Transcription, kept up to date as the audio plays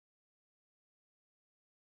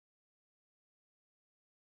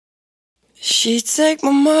She take my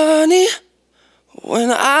money when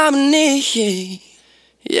I'm in need.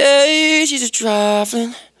 Yeah, she's a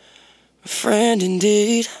traveling friend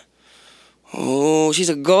indeed. Oh, she's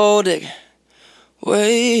a gold digger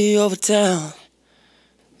way over town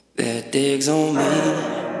that digs on me.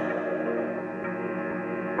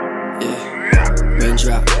 Yeah,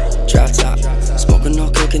 raindrop, drop top, smoking or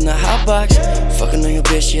cooking the hot box, fucking on your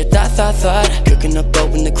bitch, yeah, thought, cooking up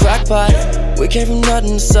dope in the crock pot. We came from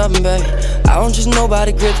nothing to something, baby. I don't just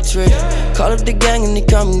nobody grip the trick. Call up the gang and they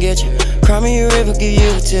come and get you. Cry me a river, give you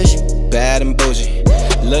a tissue. Bad and bougie,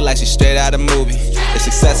 look like she's straight out of a movie. If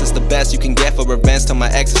success is the best you can get for revenge, to my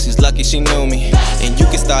exes, she's lucky she knew me. And you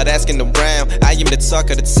can start asking around, I am the talk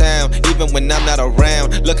of the town, even when I'm not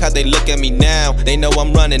around. Look how they look at me now, they know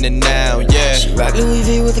I'm running it now, yeah. She rock Louis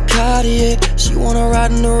V with a Cartier, she wanna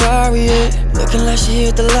ride in a Rari, yeah. Looking like she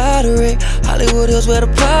hit the lottery, Hollywood Hills where the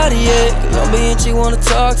party at. Colombian, she wanna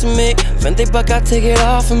talk to me, Vente buck, I take it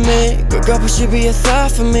off of me. Good girl, but she be a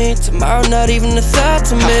thought for me. Tomorrow, not even a thought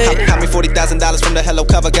to me. Got me $40,000 from the Hello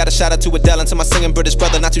cover. Got a shout out to Adele and to my singing British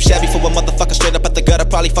brother. Not too shabby for a motherfucker straight up at the gutter.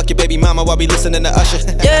 Probably fuck your baby mama while we listening to Usher.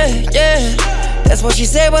 Yeah, that's what she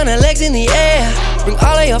said when her legs in the air. Bring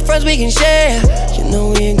all of your friends, we can share. You know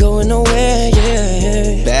we ain't going nowhere,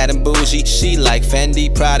 yeah. Bad and bougie, she like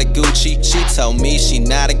Fendi, Prada, Gucci. She told me she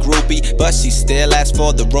not a groupie, but she still asks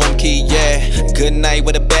for the room key, yeah. Good night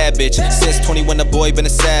with a bad bitch. Since 21 the boy been a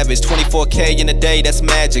savage. 24K in a day, that's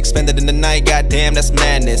magic. Spend it in the night, goddamn, that's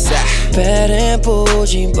madness. Bad and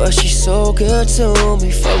bougie, but she's so good to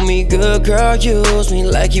me. Fuck me good, girl, use me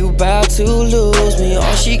like you about to lose me.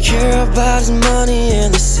 All she care about is money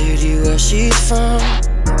and the city where she's from.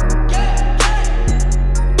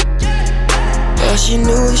 But she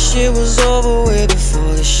knew the shit was over way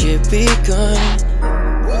before the shit begun.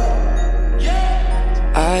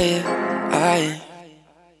 I